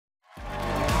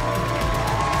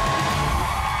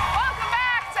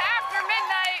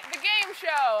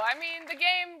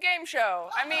game show.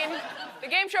 I mean, the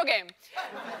game show game.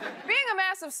 Being a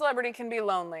massive celebrity can be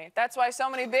lonely. That's why so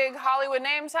many big Hollywood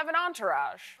names have an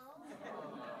entourage.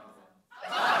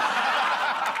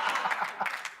 I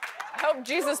hope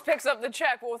Jesus picks up the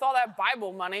check with all that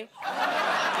Bible money.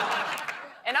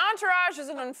 An entourage is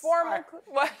an informal...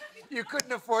 What? You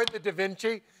couldn't afford the Da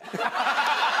Vinci?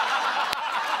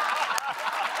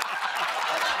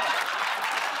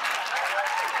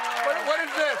 What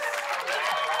is this?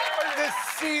 What is this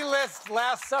C-list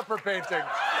Last Supper painting?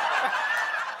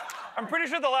 I'm pretty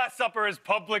sure the Last Supper is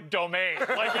public domain. Like,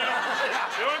 you don't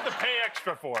have to pay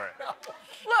extra for it.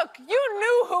 Look, you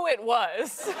knew who it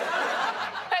was.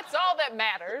 That's all that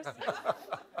matters.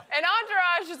 An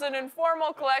entourage is an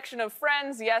informal collection of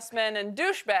friends, yes men, and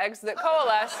douchebags that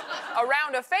coalesce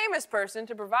around a famous person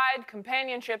to provide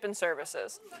companionship and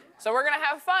services. So we're gonna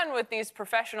have fun with these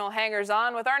professional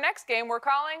hangers-on with our next game we're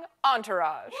calling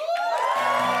Entourage.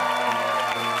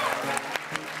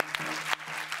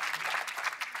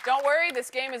 Don't worry,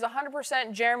 this game is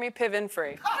 100% Jeremy Piven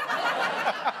free.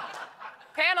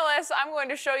 Panelists, I'm going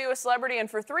to show you a celebrity, and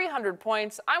for 300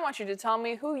 points, I want you to tell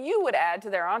me who you would add to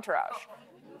their entourage.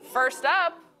 First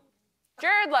up,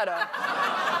 Jared Leto.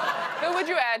 Who would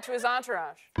you add to his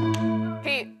entourage?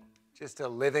 Pete. Just a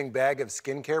living bag of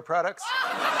skincare products?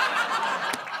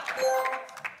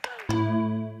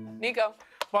 Nico.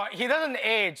 Well, he doesn't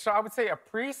age, so I would say a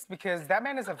priest, because that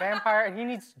man is a vampire and he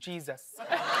needs Jesus.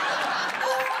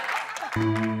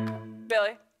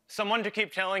 Billy. Someone to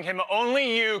keep telling him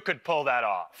only you could pull that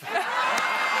off.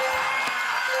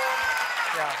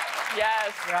 Yeah.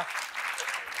 Yes. Yeah.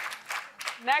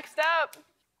 Next up,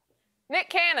 Nick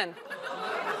Cannon.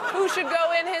 Who should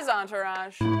go in his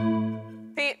entourage?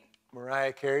 Pete.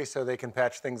 Mariah Carey, so they can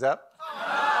patch things up?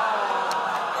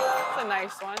 That's a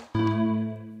nice one.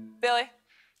 Billy.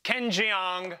 Ken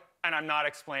Jeong, and I'm not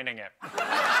explaining it. It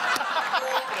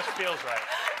just feels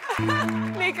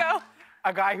right. Nico.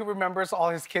 A guy who remembers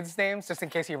all his kids' names just in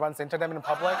case he runs into them in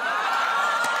public.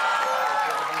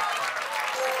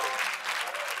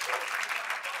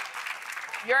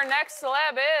 Your next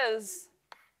celeb is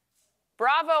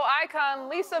Bravo icon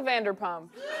Lisa Vanderpump.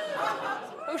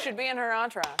 Who should be in her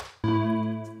entourage?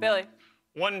 Billy.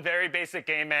 One very basic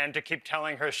gay man to keep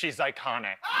telling her she's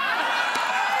iconic.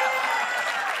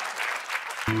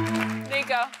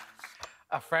 Nico.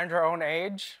 A friend her own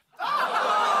age.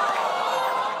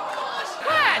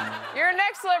 Pat, your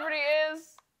next celebrity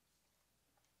is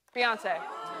Beyonce.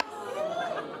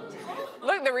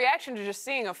 Look, the reaction to just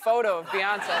seeing a photo of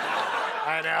Beyonce.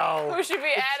 I know. Who should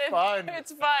be added? Fun.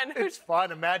 It's fun. It's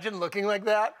fun. Imagine looking like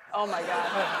that. Oh my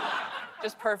God.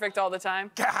 Just perfect all the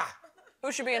time. Gah.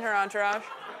 Who should be in her entourage?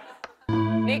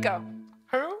 Nico.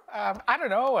 Who? I don't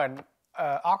know, an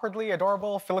awkwardly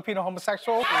adorable Filipino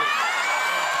homosexual. Not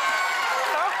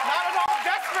at all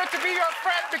desperate to be your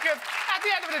friend, because at the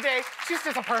end of the day, she's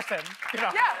just a person, you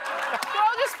know? Yeah, we're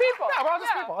all just people. Yeah, we're all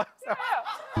just people. So.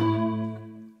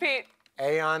 Yeah. Pete.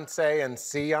 Beyonce and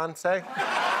Beyonce.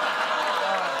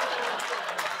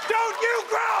 Don't you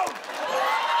grow!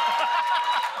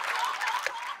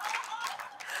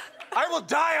 I will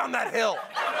die on that hill.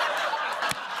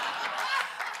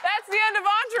 That's the end of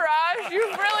Entourage.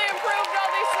 You've really improved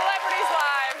all these celebrities'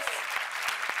 lives.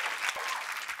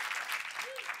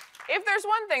 If there's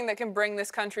one thing that can bring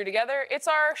this country together, it's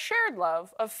our shared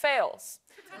love of fails.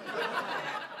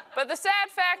 But the sad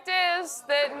fact is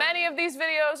that many of these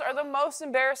videos are the most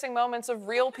embarrassing moments of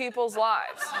real people's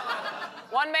lives.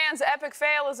 One man's epic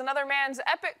fail is another man's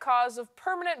epic cause of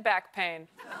permanent back pain,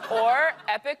 or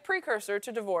epic precursor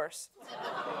to divorce.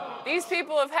 These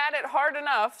people have had it hard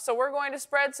enough, so we're going to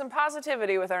spread some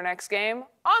positivity with our next game,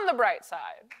 On the Bright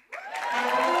Side.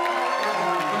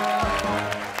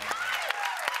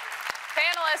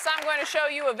 Panelists, I'm going to show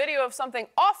you a video of something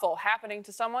awful happening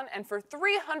to someone, and for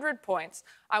 300 points,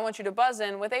 I want you to buzz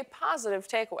in with a positive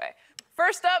takeaway.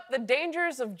 First up, the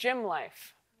dangers of gym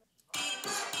life.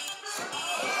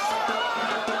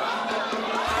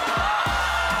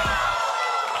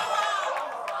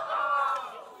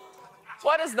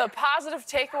 What is the positive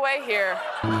takeaway here?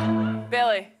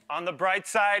 Billy. On the bright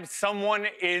side, someone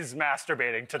is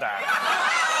masturbating to that.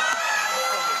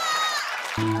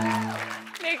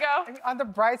 Nico. On the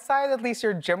bright side, at least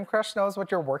your gym crush knows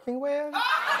what you're working with.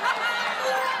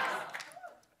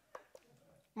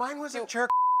 Mine was a jerk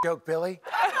joke, Billy.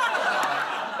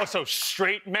 Oh, so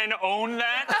straight men own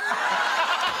that?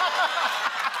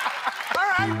 All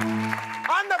right.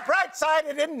 On the bright side,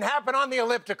 it didn't happen on the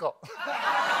elliptical.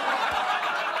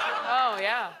 Oh,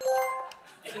 yeah.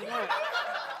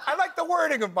 I like the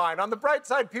wording of mine. On the bright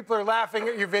side, people are laughing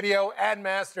at your video and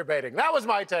masturbating. That was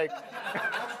my take.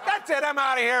 That's That's it. I'm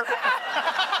out of here.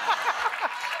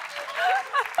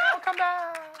 Oh, come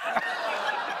back.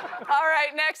 All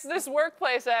right, next, this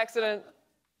workplace accident.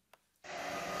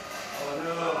 Oh,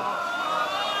 no.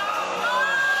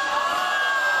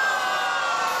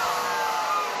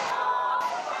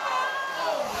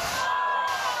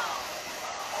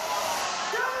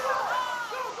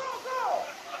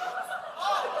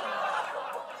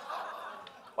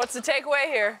 What's the takeaway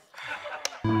here?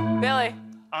 Billy.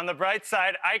 On the bright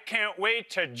side, I can't wait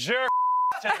to jerk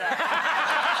to that.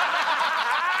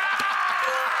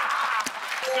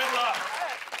 Good luck.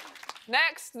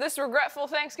 Next, this regretful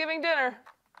Thanksgiving dinner.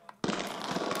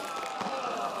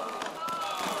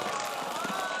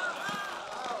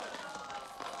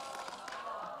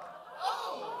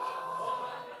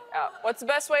 What's the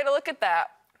best way to look at that?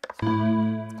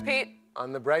 Pete?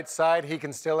 On the bright side, he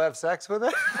can still have sex with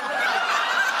it.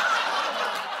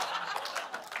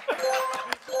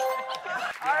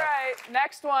 All right,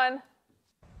 next one.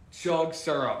 Chug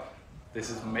syrup.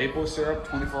 This is maple syrup,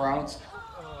 24 ounce.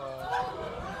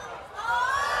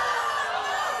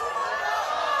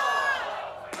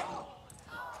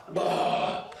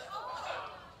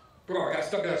 Bro, I got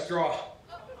stuck in that straw.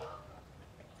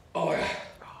 Oh, yeah.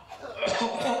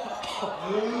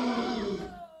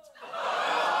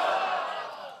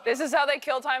 This is how they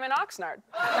kill time in Oxnard.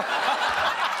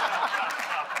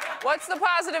 What's the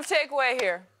positive takeaway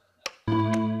here?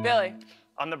 Billy.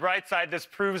 On the bright side, this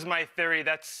proves my theory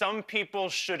that some people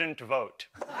shouldn't vote.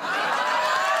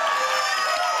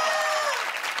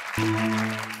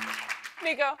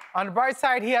 Nico. On the bright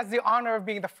side, he has the honor of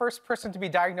being the first person to be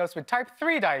diagnosed with type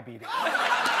 3 diabetes.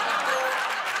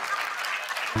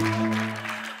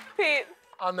 Pete.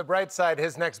 On the bright side,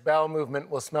 his next bowel movement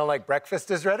will smell like breakfast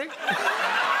is ready. Wow,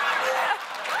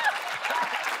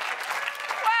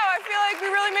 I feel like we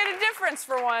really made a difference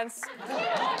for once.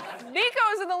 Nico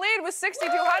is in the lead with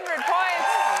 6,200 points.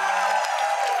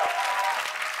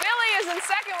 Billy is in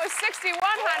second with 6,100.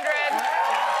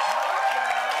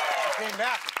 Came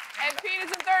back. And Pete is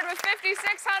in third with 5,600.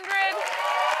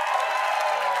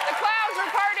 The clouds are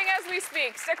parting as we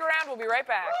speak. Stick around, we'll be right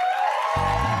back.